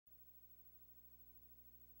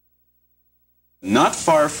Not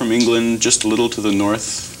far from England, just a little to the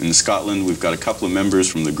north in Scotland, we've got a couple of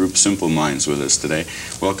members from the group Simple Minds with us today.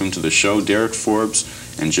 Welcome to the show, Derek Forbes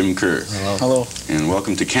and Jim Kerr. Hello. Hello. And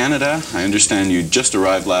welcome to Canada. I understand you just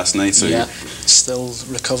arrived last night, so yeah, still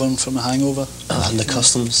recovering from a hangover. And the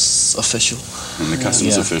customs official. And the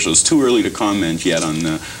customs official. It's too early to comment yet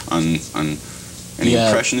on any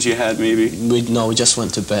impressions you had, maybe? We just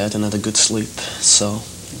went to bed and had a good sleep, so...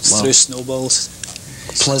 Through snowballs.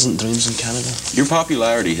 Pleasant dreams in Canada. Your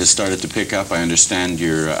popularity has started to pick up. I understand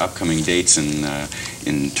your upcoming dates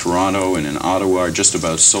in Toronto and in Ottawa are just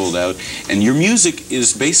about sold out. And your music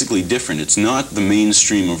is basically different. It's not the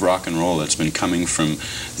mainstream of rock and roll that's been coming from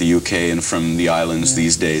the UK and from the islands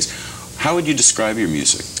these days. How would you describe your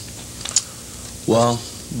music? Well,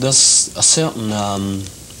 there's a certain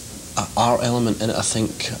art element in it, I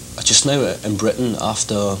think. Just now in Britain,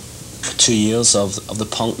 after 2 years of the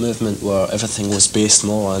punk movement where everything was based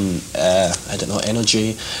more on, I don't know,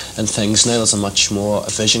 energy and things. Now there's a much more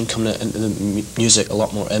vision coming into the music, a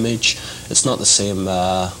lot more image. It's not the same,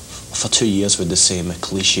 for 2 years with the same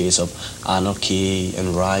cliches of anarchy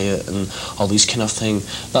and riot and all these kind of things.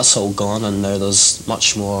 That's all gone, and now there's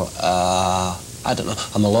much more, I don't know,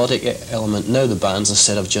 a melodic element. Now the bands,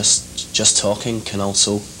 instead of just talking, can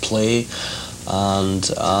also play. And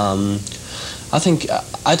I think,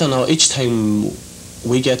 I don't know, each time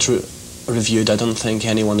we get reviewed, I don't think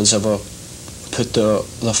anyone has ever put their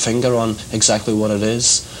finger on exactly what it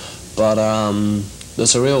is. But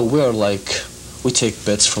there's a real, we take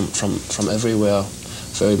bits from everywhere,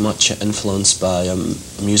 very much influenced by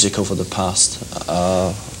music over the past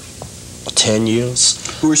 10 years.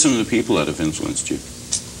 Who are some of the people that have influenced you?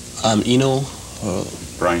 Eno.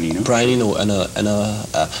 Brian Eno? Brian Eno in a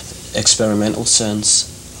experimental sense.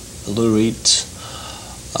 Lou Reed,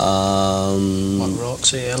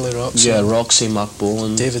 Roxy, early Roxy. Yeah, Roxy, Mark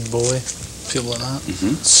Bolan, David Bowie, people like that.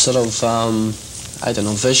 Sort of, I don't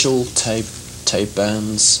know, visual type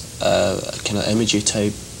bands, kind of imagey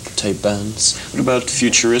type bands. What about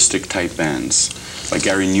futuristic type bands, like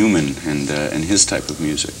Gary Newman and his type of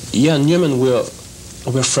music? Yeah, Newman, we're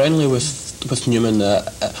friendly with Newman.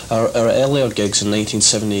 Our earlier gigs in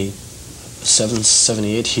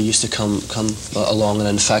 1978, he used to come along, and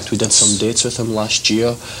in fact we did some dates with him last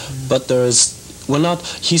year. But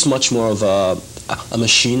he's much more of a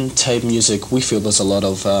machine type music. We feel there's a lot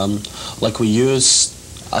of, we use,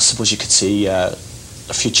 I suppose you could say,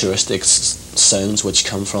 futuristic sounds which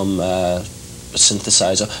come from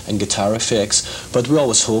synthesizer and guitar effects. But we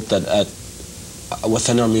always hope that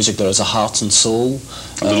within our music there is a heart and soul.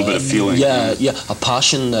 A little bit of feeling. Yeah, a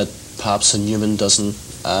passion that perhaps a Newman doesn't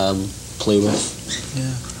play with.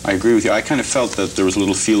 Yeah. I agree with you. I kind of felt that there was a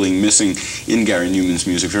little feeling missing in Gary Newman's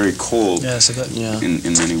music, very cold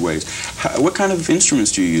in many ways. What kind of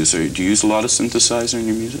instruments do you use? Do you use a lot of synthesizer in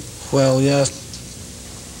your music? Well, yeah,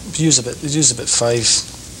 we use about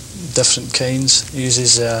 5 different kinds. He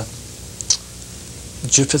uses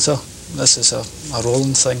Jupiter. This is a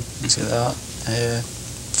rolling thing. See that?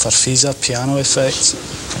 Farfisa, piano effects,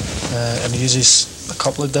 and he uses a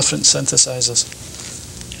couple of different synthesizers.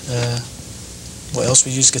 What else?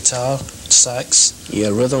 We use guitar, sax. Yeah,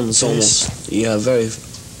 rhythms almost. Yeah, very,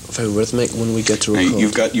 very rhythmic when we get to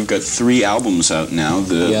record. You've got 3 albums out now.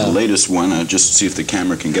 The latest one, just see if the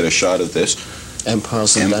camera can get a shot of this.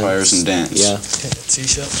 Empires and Dance. Yeah.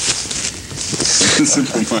 T-shirt.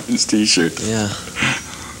 Simple Minds T-shirt. Yeah.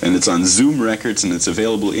 And it's on Zoom Records, and it's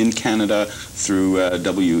available in Canada through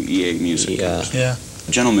WEA Music. Yeah.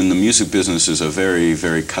 Gentlemen, the music business is a very,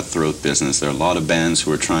 very cutthroat business. There are a lot of bands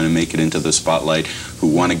who are trying to make it into the spotlight, who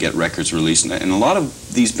want to get records released. And a lot of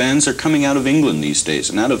these bands are coming out of England these days,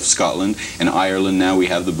 and out of Scotland and Ireland. Now we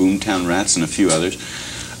have the Boomtown Rats and a few others.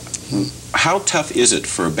 How tough is it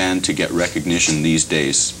for a band to get recognition these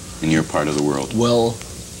days in your part of the world? Well,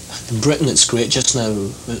 in Britain it's great just now.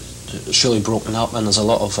 It's really broken up, and there's a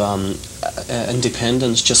lot of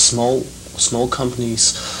independents, just small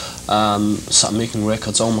companies start making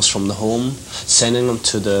records almost from the home, sending them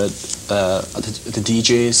to the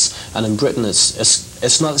DJs. And in Britain it's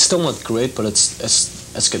still not great, but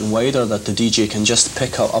it's getting wider that the DJ can just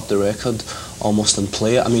pick up the record almost and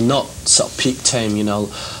play it. I mean, not sort of peak time, you know.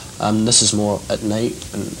 This is more at night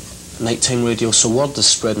and nighttime radio, so word is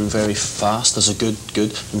spreading very fast. There's a good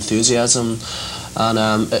enthusiasm, and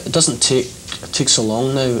it doesn't take so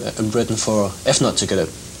long now in Britain for, if not to get it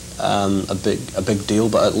a big deal,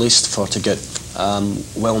 but at least to get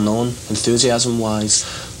well known enthusiasm wise.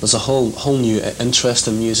 There's a whole new interest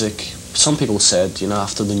in music. Some people said, you know,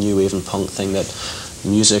 after the new wave and punk thing, that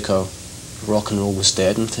music or rock and roll was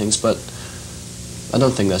dead and things, but I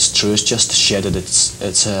don't think that's true. It's just shedded its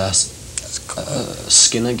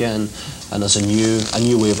skin again, and there's a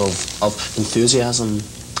new wave of enthusiasm,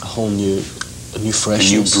 a whole new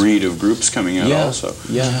freshness. A new breed of groups coming out also.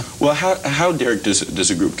 Yeah. Well, how Derek, does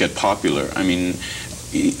a group get popular? I mean,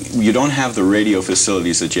 you don't have the radio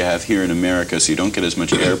facilities that you have here in America, so you don't get as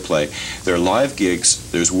much airplay. There are live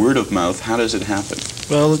gigs, there's word of mouth. How does it happen?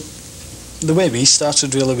 Well, the way we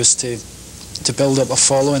started really was to build up a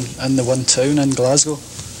following in the one town in Glasgow,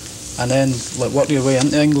 and then like work your way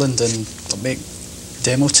into England and make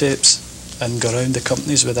demo tapes and go around the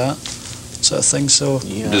companies with that sort of thing. So,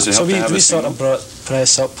 Does it help to have we sort of brought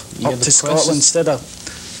press up to Scotland instead of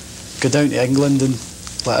go down to England and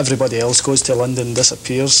like everybody else goes to London and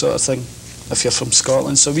disappears sort of thing if you're from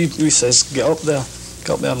Scotland. So we says get up there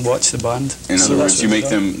and watch the band. In other words, you make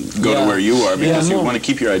them go to where you are because you want to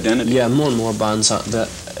keep your identity. Yeah, more and more bands that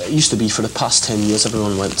it used to be for the past 10 years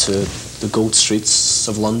everyone went to the gold streets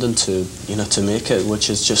of London to make it, which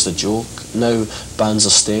is just a joke. Now bands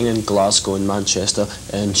are staying in Glasgow and Manchester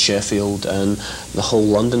and Sheffield, and the whole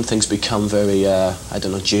London thing's become very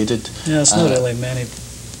jaded. Yeah, it's not really many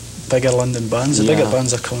bigger London bands. The bigger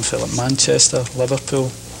bands are coming from like Manchester, Liverpool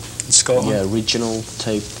and Scotland. Yeah, regional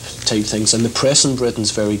type things. And the press in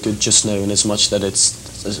Britain's very good just now, in as much that it's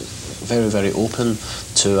very, very open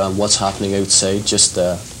to what's happening outside just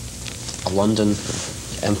a London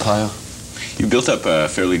empire. You built up a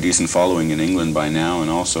fairly decent following in England by now, and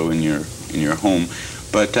also in your home.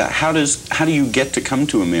 But how do you get to come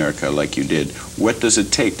to America like you did? What does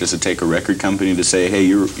it take? Does it take a record company to say, hey,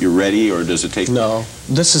 you're ready, or does it take... No,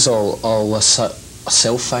 this is all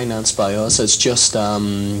self-financed by us. It's just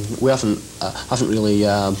we haven't really.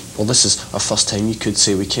 Well, this is our first time. You could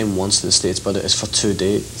say we came once to the States, but it's for 2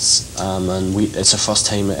 dates, and it's our first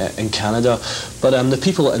time in Canada. But the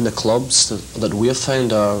people in the clubs that we have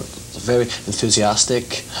found are very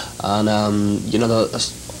enthusiastic, and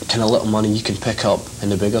the kind of little money you can pick up in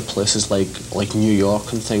the bigger places like New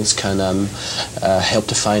York and things can help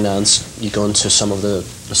to finance you going to some of the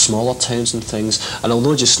smaller towns and things. And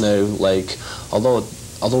although just now, although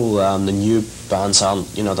the new bands aren't,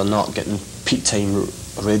 they're not getting peak time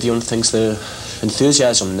radio and things, the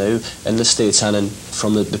enthusiasm now in the States and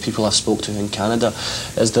from the people I've spoke to in Canada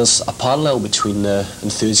is there's a parallel between the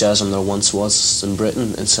enthusiasm there once was in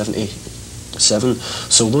Britain in '77.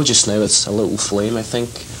 So although just now it's a little flame, I think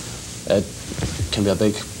it can be a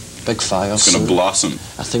big fire. It's going to blossom.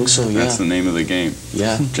 I think so, yeah. That's the name of the game.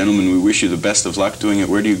 Yeah. Gentlemen, we wish you the best of luck doing it.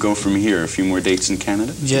 Where do you go from here? A few more dates in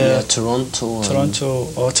Canada? Yeah, Toronto,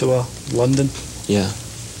 Ottawa, London. Yeah.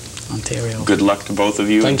 Ontario. Good luck to both of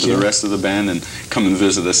you and to you. the rest of the band, and come and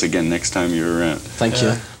visit us again next time you're around. Thank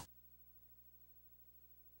you.